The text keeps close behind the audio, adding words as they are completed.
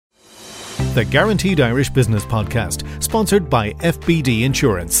The Guaranteed Irish Business Podcast, sponsored by FBD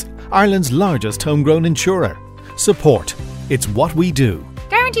Insurance, Ireland's largest homegrown insurer. Support. It's what we do.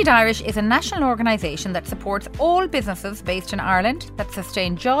 Guaranteed Irish is a national organisation that supports all businesses based in Ireland that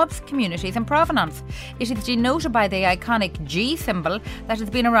sustain jobs, communities and provenance. It is denoted by the iconic G symbol that has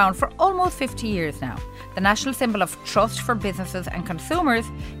been around for almost 50 years now. The national symbol of trust for businesses and consumers,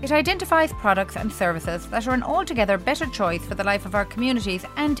 it identifies products and services that are an altogether better choice for the life of our communities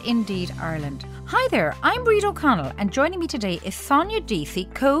and indeed Ireland. Hi there, I'm Bríd O'Connell and joining me today is Sonia Deasy,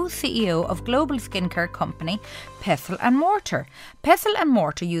 co-CEO of global skincare company Pestle & Mortar. Pestle &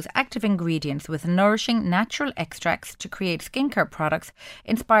 Mortar use active ingredients with nourishing natural extracts to create skincare products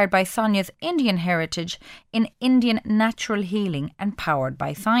inspired by Sonia's Indian heritage in Indian natural healing and powered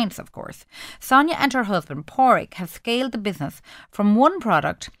by science, of course. Sonia and her husband, Pádraig, have scaled the business from one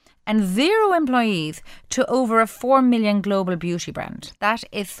product and 0 employees to over a 4 million global beauty brand. That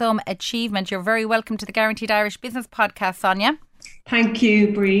is some achievement. You're very welcome to the Guaranteed Irish Business Podcast, Sonia. Thank you,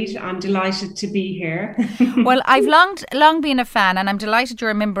 Bríd. I'm delighted to be here. Well, I've long been a fan and I'm delighted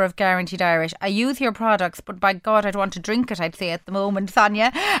you're a member of Guaranteed Irish. I use your products, but by God, I'd want to drink it, I'd say at the moment,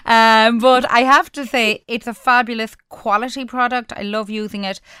 Sonia. But I have to say, it's a fabulous quality product. I love using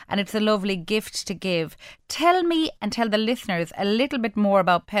it and it's a lovely gift to give. Tell me and tell the listeners a little bit more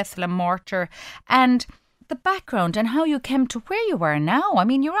about Pestle & Mortar and the background and how you came to where you are now. I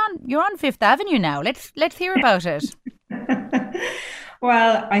mean, you're on Fifth Avenue now. Let's hear about it.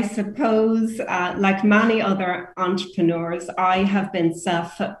 Well, I suppose, like many other entrepreneurs, I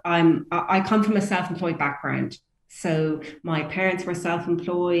come from a self-employed background. So my parents were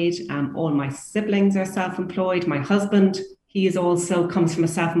self-employed. All my siblings are self-employed. My husband, he is also comes from a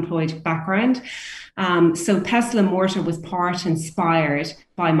self-employed background. So Pestle & Mortar was part inspired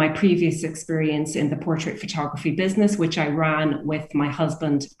by my previous experience in the portrait photography business, which I ran with my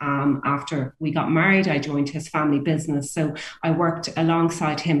husband. After we got married, I joined his family business. So I worked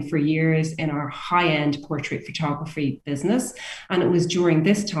alongside him for years in our high-end portrait photography business. And it was during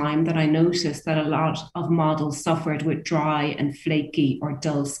this time that I noticed that a lot of models suffered with dry and flaky or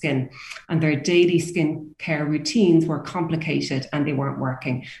dull skin. And their daily skincare routines were complicated and they weren't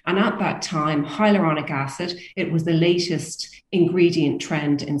working. And at that time, hyaluronic acid, it was the latest ingredient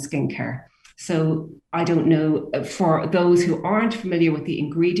trend in skincare. So I don't know, for those who aren't familiar with the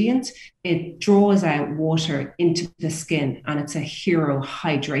ingredient, it draws out water into the skin and it's a hero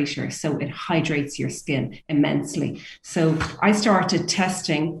hydrator. So it hydrates your skin immensely. So I started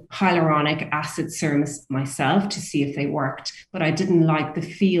testing hyaluronic acid serums myself to see if they worked, but I didn't like the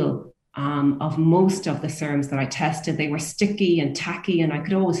feel of most of the serums that I tested. They were sticky and tacky and I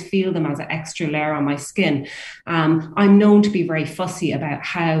could always feel them as an extra layer on my skin. I'm known to be very fussy about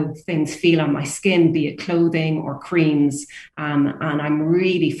how things feel on my skin, be it clothing or creams, and I'm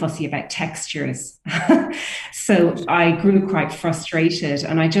really fussy about textures. So I grew quite frustrated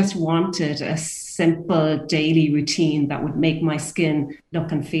and I just wanted a simple daily routine that would make my skin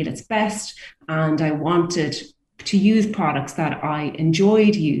look and feel its best, and I wanted to use products that I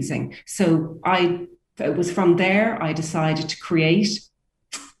enjoyed using. So it was from there I decided to create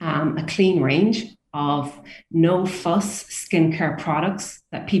a clean range of no fuss skincare products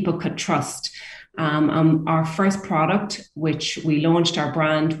that people could trust. Our first product, which we launched our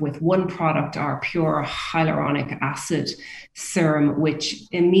brand with one product, our pure hyaluronic acid serum, which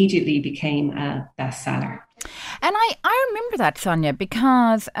immediately became a bestseller. And I remember that, Sonia,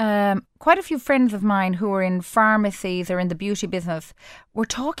 because quite a few friends of mine who were in pharmacies or in the beauty business were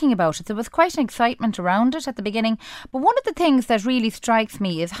talking about it. There was quite an excitement around it at the beginning. But one of the things that really strikes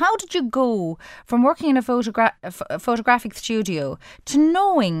me is how did you go from working in a photographic studio to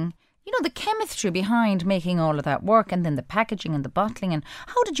knowing, you know, the chemistry behind making all of that work and then the packaging and the bottling, and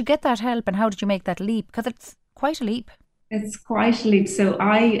how did you get that help and how did you make that leap? Because it's quite a leap. It's quite a leap. So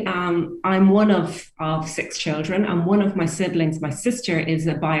I'm one of 6 children, and one of my siblings, my sister, is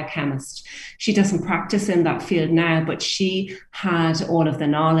a biochemist. She doesn't practice in that field now, but she had all of the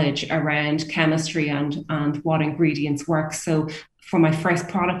knowledge around chemistry and what ingredients work. So for my first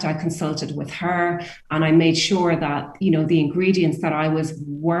product, I consulted with her and I made sure that, you know, the ingredients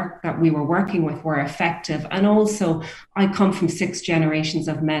that we were working with were effective. And also I come from 6 generations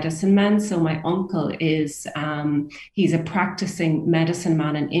of medicine men. So my uncle is, he's a practicing medicine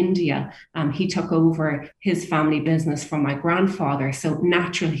man in India. He took over his family business from my grandfather. So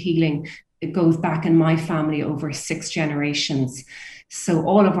natural healing, it goes back in my family over 6 generations. So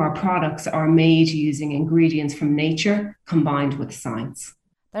all of our products are made using ingredients from nature combined with science.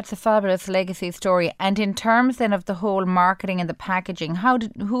 That's a fabulous legacy story. And in terms then of the whole marketing and the packaging,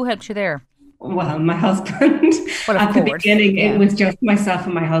 who helped you there? Well, my husband. Well, of At the course. beginning, Yeah. it was just myself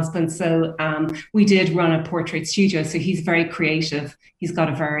and my husband. So we did run a portrait studio. So he's very creative. He's got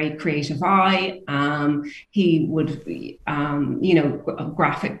a very creative eye. He would,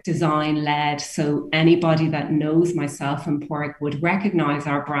 graphic design led. So anybody that knows myself and Porrick would recognize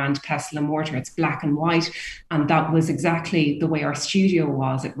our brand, Pestle and Mortar. It's black and white. And that was exactly the way our studio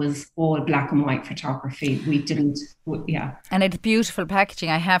was. It was all black and white photography. We didn't, yeah. And it's beautiful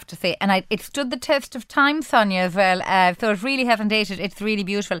packaging, I have to say. And it stood the test of time, Sonia, as well. So it really hasn't dated. It's really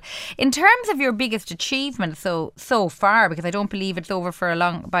beautiful. In terms of your biggest achievement so far, because I don't believe it's over for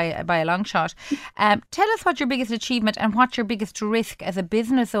by a long shot, tell us what your biggest achievement and what your biggest risk as a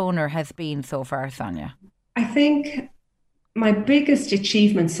business owner has been so far, Sonia. I think my biggest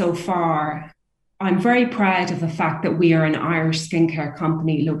achievement so far, I'm very proud of the fact that we are an Irish skincare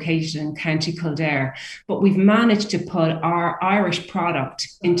company located in County Kildare, but we've managed to put our Irish product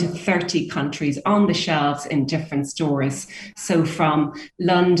into 30 countries on the shelves in different stores. So from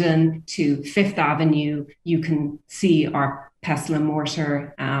London to Fifth Avenue, you can see our Pestle and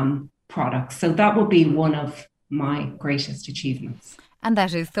Mortar products. So that will be one of my greatest achievements. And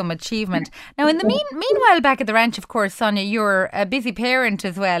that is some achievement. Now, in the meanwhile, back at the ranch, of course, Sonia, you're a busy parent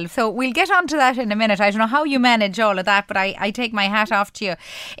as well. So we'll get on to that in a minute. I don't know how you manage all of that, but I take my hat off to you.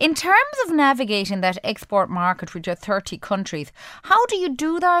 In terms of navigating that export market with your 30 countries, how do you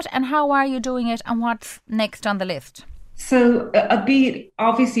do that and how are you doing it and what's next on the list? So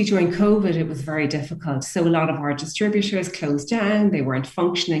obviously during COVID, it was very difficult. So a lot of our distributors closed down, they weren't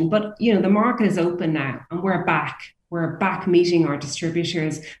functioning, but the market is open now and we're back. We're back meeting our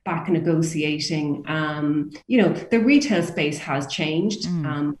distributors, back negotiating. The retail space has changed,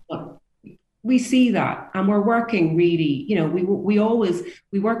 but we see that, and we're working really.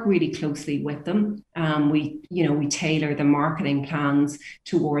 We work really closely with them. We tailor the marketing plans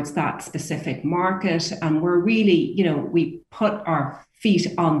towards that specific market, and we're really, we put our feet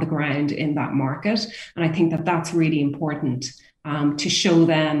on the ground in that market, and I think that that's really important to show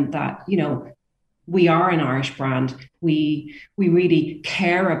them that we are an Irish brand. We really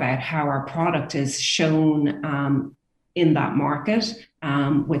care about how our product is shown in that market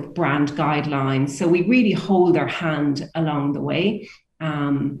with brand guidelines. So we really hold their hand along the way.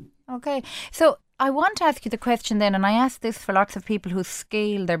 Okay. So I want to ask you the question then, and I ask this for lots of people who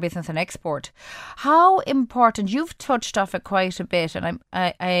scale their business and export. How important, you've touched off it quite a bit, and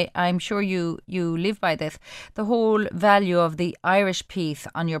I'm sure you live by this, the whole value of the Irish piece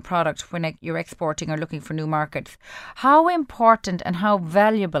on your product when you're exporting or looking for new markets. How important and how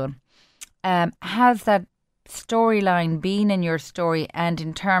valuable has that storyline been in your story and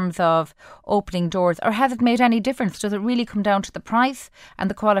in terms of opening doors, or has it made any difference? Does it really come down to the price and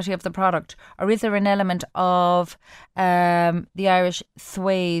the quality of the product, or is there an element of the Irish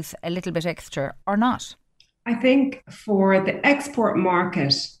sways a little bit extra or not? I think for the export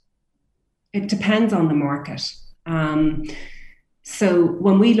market, it depends on the market. So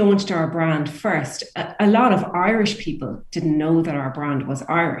when we launched our brand first, a lot of Irish people didn't know that our brand was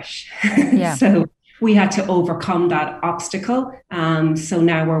Irish. Yeah. So we had to overcome that obstacle. So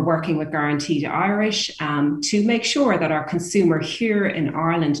now we're working with Guaranteed Irish to make sure that our consumer here in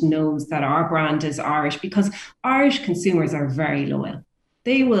Ireland knows that our brand is Irish, because Irish consumers are very loyal.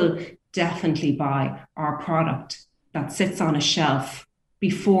 They will definitely buy our product that sits on a shelf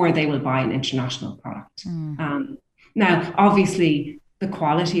before they will buy an international product. Now, obviously, the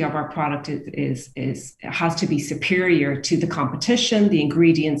quality of our product has to be superior to the competition. The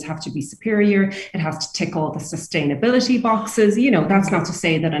ingredients have to be superior. It has to tick all the sustainability boxes. That's not to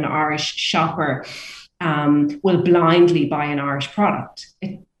say that an Irish shopper will blindly buy an Irish product.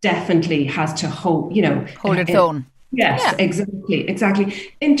 It definitely has to hold its own. Yes, yeah.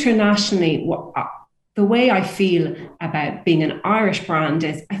 Exactly. Internationally, the way I feel about being an Irish brand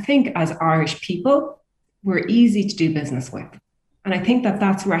is, I think as Irish people, we're easy to do business with. And I think that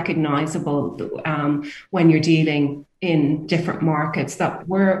that's recognizable when you're dealing in different markets, that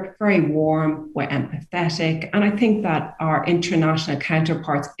we're very warm, we're empathetic. And I think that our international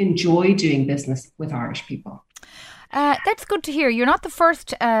counterparts enjoy doing business with Irish people. That's good to hear. You're not the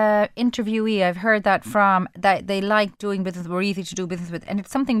first interviewee I've heard that from, that they like doing business, we're easy to do business with, and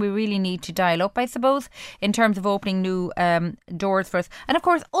it's something we really need to dial up, I suppose, in terms of opening new doors for us. And of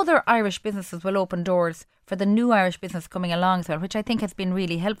course, other Irish businesses will open doors for the new Irish business coming along as well, which I think has been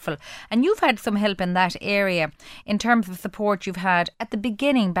really helpful. And you've had some help in that area in terms of support you've had at the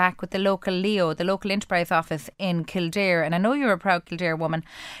beginning back with the local Leo, the local enterprise office in Kildare. And I know you're a proud Kildare woman.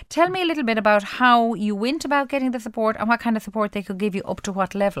 Tell me a little bit about how you went about getting the support and what kind of support they could give you, up to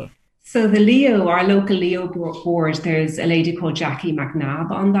what level. So the Leo, our local Leo board, there's a lady called Jackie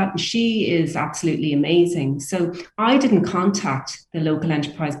McNabb on that, and she is absolutely amazing. So I didn't contact the local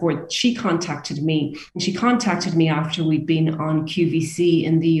enterprise board. She contacted me, and she contacted me after we'd been on QVC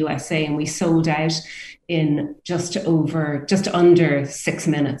in the USA, and we sold out in just under 6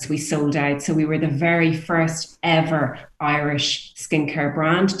 minutes. We sold out. So we were the very first ever Irish skincare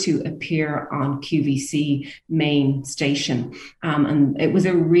brand to appear on QVC main station. And it was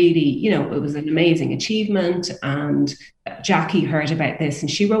a really, it was an amazing achievement. And Jackie heard about this and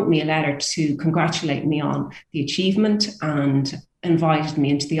she wrote me a letter to congratulate me on the achievement and invited me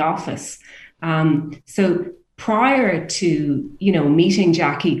into the office. So prior to, meeting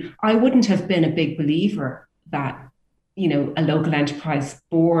Jackie, I wouldn't have been a big believer that, a local enterprise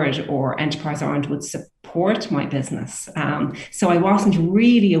board or Enterprise Ireland would support my business. So I wasn't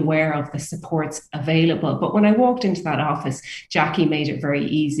really aware of the supports available. But when I walked into that office, Jackie made it very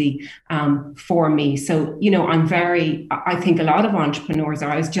easy for me. So, I think a lot of entrepreneurs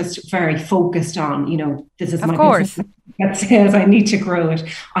are, I was just very focused on, this is my business that says I need to grow it.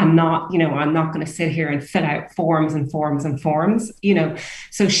 I'm not going to sit here and fill out forms and forms and forms,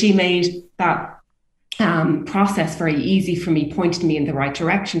 So she made that process very easy for me, pointed me in the right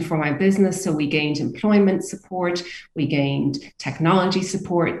direction for my business. So we gained employment support, we gained technology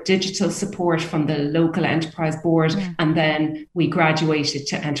support, digital support from the local enterprise board, and then we graduated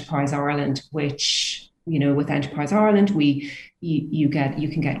to Enterprise Ireland, which, with Enterprise Ireland, you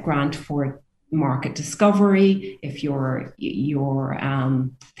can get grant for market discovery if you're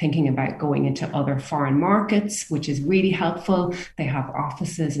thinking about going into other foreign markets, which is really helpful. They have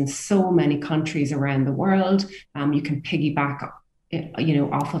offices in so many countries around the world. You can piggyback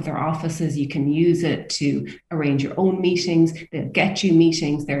off of their offices. You can use it to arrange your own meetings. They'll get you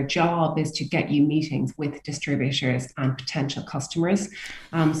meetings. Their job is to get you meetings with distributors and potential customers.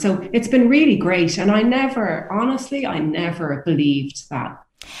 So it's been really great. And I never believed that.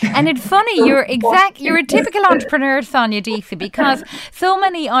 And it's funny, you're a typical entrepreneur, Sonia Deasy, because so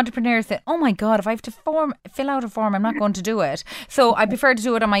many entrepreneurs say, oh my God, if I have to fill out a form, I'm not going to do it. So I prefer to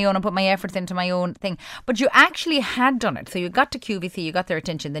do it on my own and put my efforts into my own thing. But you actually had done it. So you got to QVC, you got their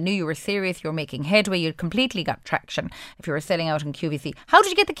attention. They knew you were serious, you were making headway, you completely got traction if you were selling out in QVC. How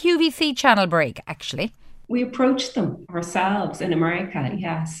did you get the QVC channel break, actually? We approached them ourselves in America.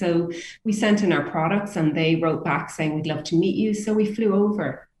 Yeah. So we sent in our products and they wrote back saying, we'd love to meet you. So we flew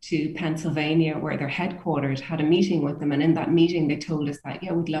over to Pennsylvania where they're headquartered, had a meeting with them. And in that meeting, they told us that,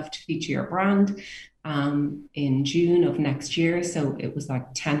 we'd love to feature your brand in June of next year. So it was like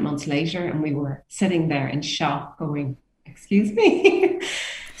 10 months later and we were sitting there in shock going, excuse me.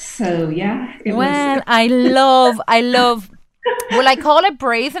 So yeah. I love will I call it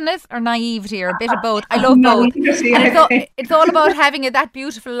brazenness or naivety or a bit of both? I love both. And it's all about having that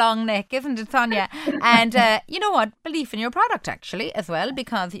beautiful long neck, isn't it, Sonia? And you know what? Belief in your product, actually, as well,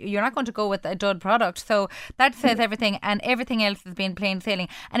 because you're not going to go with a dud product. So that says everything, and everything else has been plain sailing.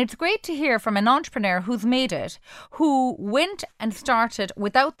 And it's great to hear from an entrepreneur who's made it, who went and started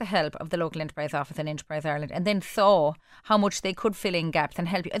without the help of the local enterprise office in Enterprise Ireland, and then saw how much they could fill in gaps and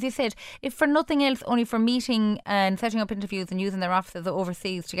help you. As you said, if for nothing else, only for meeting and setting up interviews and using their offices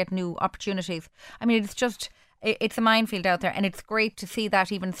overseas to get new opportunities. I mean, it's a minefield out there, and it's great to see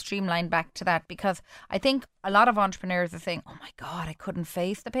that even streamlined back to that, because I think a lot of entrepreneurs are saying, oh my God, I couldn't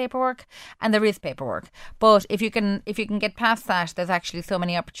face the paperwork. And there is paperwork, but if you can get past that, there's actually so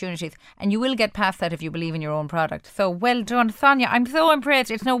many opportunities, and you will get past that if you believe in your own product. So well done, Sonia. I'm so impressed.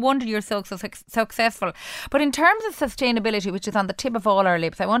 It's no wonder you're so successful. But in terms of sustainability, which is on the tip of all our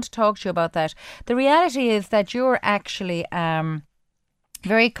lips, I want to talk to you about that. The reality is that you're actually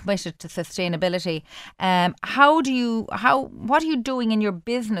very committed to sustainability. What are you doing in your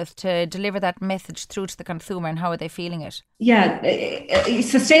business to deliver that message through to the consumer, and how are they feeling it? Yeah,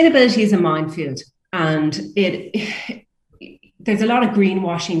 sustainability is a minefield, and there's a lot of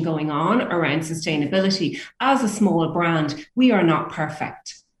greenwashing going on around sustainability. As a small brand, we are not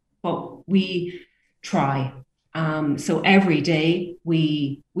perfect, but we try. So every day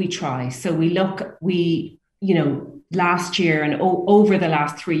we try. So last year and over the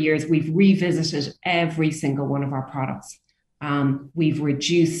last 3 years, we've revisited every single one of our products. We've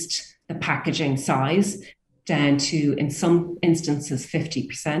reduced the packaging size down to, in some instances,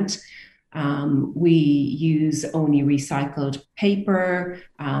 50%. We use only recycled paper,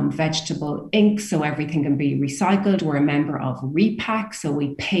 vegetable ink, so everything can be recycled. We're a member of Repack, so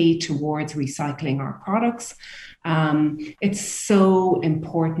we pay towards recycling our products. It's so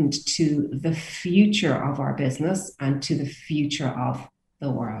important to the future of our business and to the future of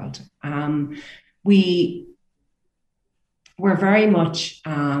the world. we're very much,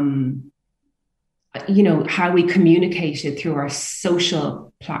 how we communicated through our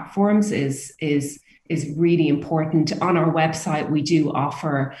social platforms is really important. On our website, we do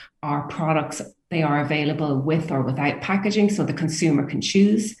offer our products. They are available with or without packaging, so the consumer can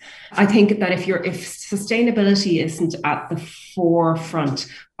choose. I think that if sustainability isn't at the forefront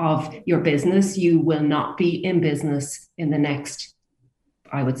of your business, you will not be in business in the next,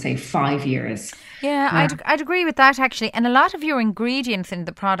 I would say, 5 years. Yeah, I'd agree with that actually. And a lot of your ingredients in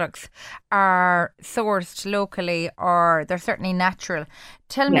the products are sourced locally, or they're certainly natural.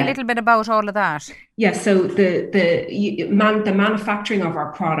 Tell me a little bit about all of that. Yeah, so the manufacturing of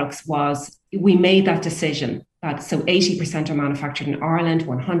our products we made that decision that so 80% are manufactured in Ireland,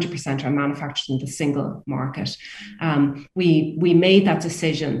 100% are manufactured in the single market. We made that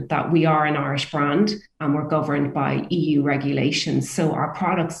decision that we are an Irish brand and we're governed by EU regulations. So our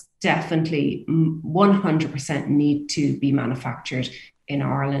products definitely 100% need to be manufactured in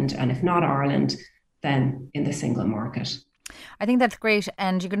Ireland, and if not Ireland, then in the single market. I think that's great,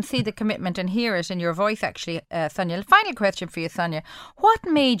 and you can see the commitment and hear it in your voice actually, Sonia. Final question for you, Sonia. What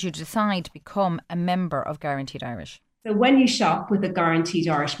made you decide to become a member of Guaranteed Irish? So when you shop with a Guaranteed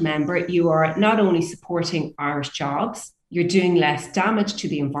Irish member, you are not only supporting Irish jobs, you're doing less damage to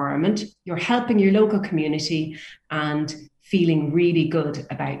the environment, you're helping your local community and feeling really good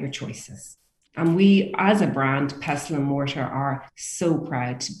about your choices. And we, as a brand, Pestle and Mortar, are so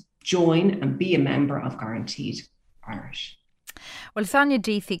proud to join and be a member of Guaranteed Irish. Well, Sonia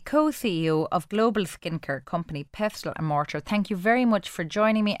Deasy, co-CEO of global skincare company Pestle and Mortar, thank you very much for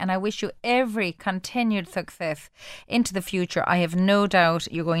joining me, and I wish you every continued success into the future. I have no doubt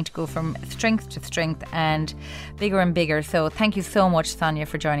you're going to go from strength to strength and bigger. So thank you so much, Sonia,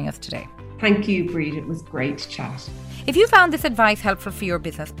 for joining us today. Thank you, Breed. It was great to chat. If you found this advice helpful for your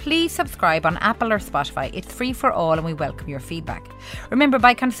business, please subscribe on Apple or Spotify. It's free for all and we welcome your feedback. Remember,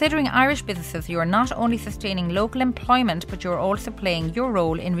 by considering Irish businesses, you are not only sustaining local employment, but you're also playing your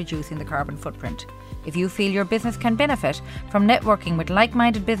role in reducing the carbon footprint. If you feel your business can benefit from networking with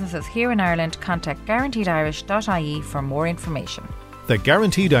like-minded businesses here in Ireland, contact guaranteedirish.ie for more information. The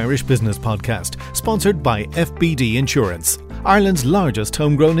Guaranteed Irish Business Podcast, sponsored by FBD Insurance, Ireland's largest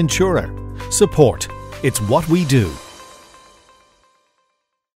homegrown insurer. Support. It's what we do.